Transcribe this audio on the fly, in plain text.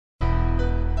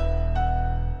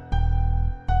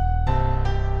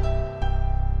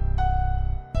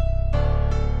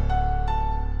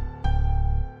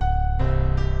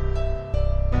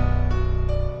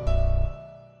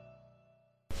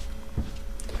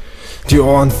Die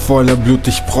Ohren voller Blut,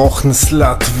 ich brauch ne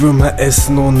Slut. Würmer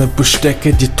essen ohne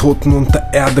Bestecke, die Toten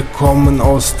unter Erde kommen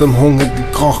aus dem Hunger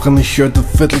gekrochen. Ich hörte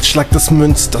Viertelschlag des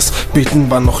Münsters, beten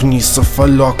war noch nie so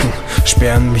verlockend.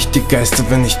 Sperren mich die Geister,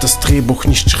 wenn ich das Drehbuch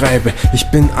nicht schreibe.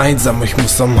 Ich bin einsam, ich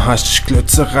muss am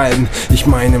Haschklötze reiben. Ich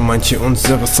meine, manche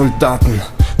unserer Soldaten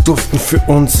durften für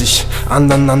uns sich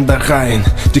aneinander reihen.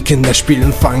 Die Kinder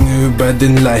spielen Fange über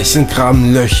den Leichen,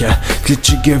 graben Löcher.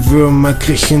 Glitschige Würmer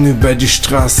kriechen über die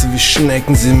Straße wie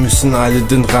Schnecken, sie müssen alle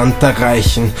den Rand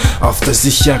erreichen. Auf der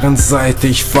sicheren Seite,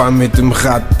 ich fahr mit dem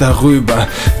Rad darüber.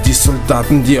 Die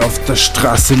Soldaten, die auf der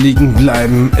Straße liegen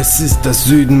bleiben. Es ist der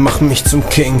Süden, mach mich zum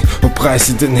King. Und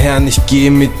preise den Herrn, ich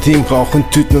gehe mit ihm, rauchen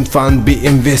Tüten und fahren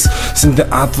BMWs. Sind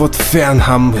der Antwort fern,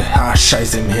 haben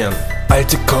Scheiße im Hirn.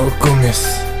 Alte Kaugummis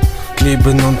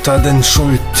kleben unter den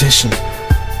Schultischen.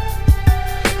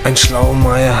 Ein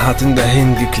Schlaumeier hat ihn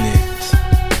dahin geklebt.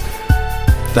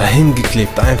 Dahin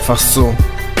geklebt, einfach so.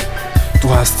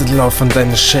 Du hast den Lauf an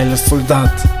deine Schelle,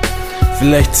 Soldat.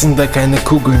 Vielleicht sind da keine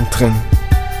Kugeln drin.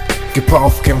 Gib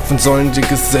auf, kämpfen sollen die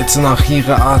Gesetze nach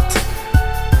ihrer Art.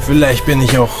 Vielleicht bin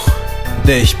ich auch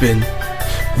der ich bin.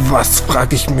 Was,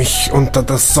 frag ich mich, unter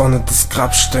der Sonne des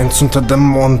Grabsteins, unter dem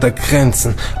Mond der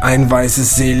Grenzen. Eine weiße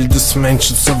Seele des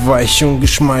Menschen, so weich und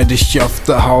geschmeidig auf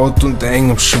der Haut und eng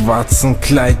im schwarzen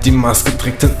Kleid. Die Maske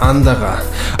trägt ein anderer,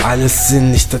 alles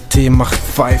sinnlich, der Tee macht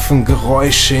Pfeifen,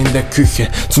 Geräusche in der Küche.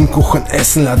 Zum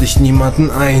Kuchenessen lade ich niemanden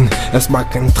ein. Es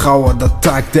mag kein Trauer, der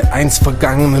Tag der einst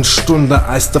vergangenen Stunde,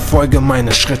 als der Folge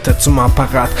meiner Schritte zum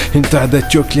Apparat. Hinter der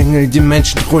Tür klingeln die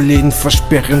Menschenrollläden,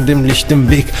 versperren dem Licht den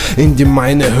Weg in die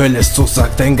meine Hölle, so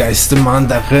sagt ein Geistermann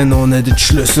darin, ohne den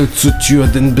Schlüssel zur Tür,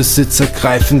 den Besitz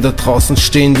ergreifen der draußen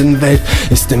stehenden Welt,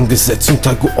 ist dem Gesetz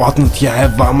untergeordnet. Ja,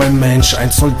 er war mein Mensch,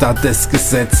 ein Soldat des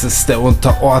Gesetzes, der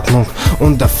Unterordnung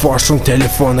und der Forschung.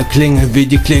 Telefone klingeln wie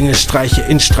die Klingelstreiche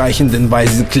in streichenden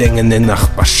weißen Klängen in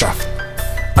Nachbarschaft.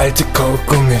 Alte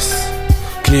Kaugummis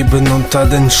kleben unter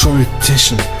den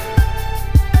Schultischen.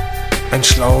 Ein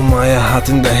Schlaumeier hat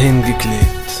ihn dahin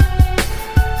geklebt.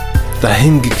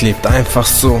 Dahin geklebt, einfach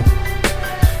so.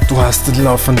 Du hast den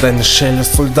Lauf an deine Schelle,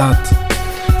 Soldat.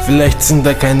 Vielleicht sind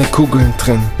da keine Kugeln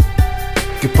drin.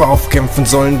 Gib auf, kämpfen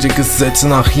sollen die Gesetze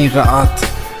nach ihrer Art.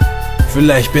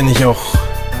 Vielleicht bin ich auch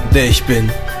der ich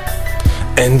bin.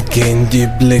 Entgehen die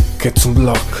Blicke zum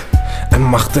Block. Er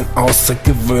macht den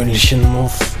außergewöhnlichen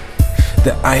Move.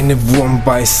 Der eine Wurm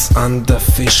beißt an, der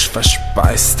Fisch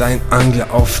verspeist ein Angler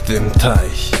auf dem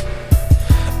Teich.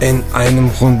 In einem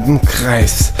runden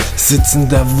Kreis sitzen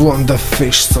der Wurm, der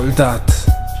Fisch, Soldat,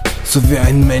 so wie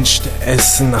ein Mensch, der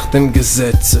Essen nach dem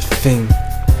Gesetze fing.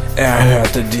 Er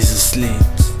hörte dieses Lied.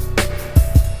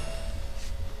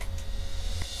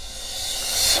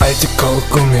 Alte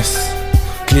Kaugummis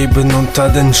kleben unter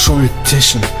den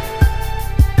Schultischen.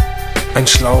 Ein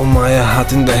Schlaumeier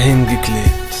hat ihn dahin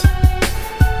geklebt.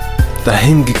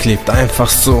 Dahin geklebt, einfach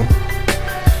so.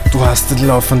 Du hast den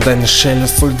Lauf an deine Schelle,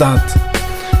 Soldat.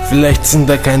 Vielleicht sind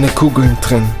da keine Kugeln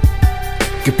drin.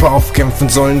 Gib auf, kämpfen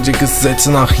sollen die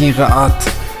Gesetze nach ihrer Art.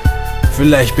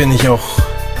 Vielleicht bin ich auch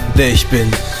der ich bin.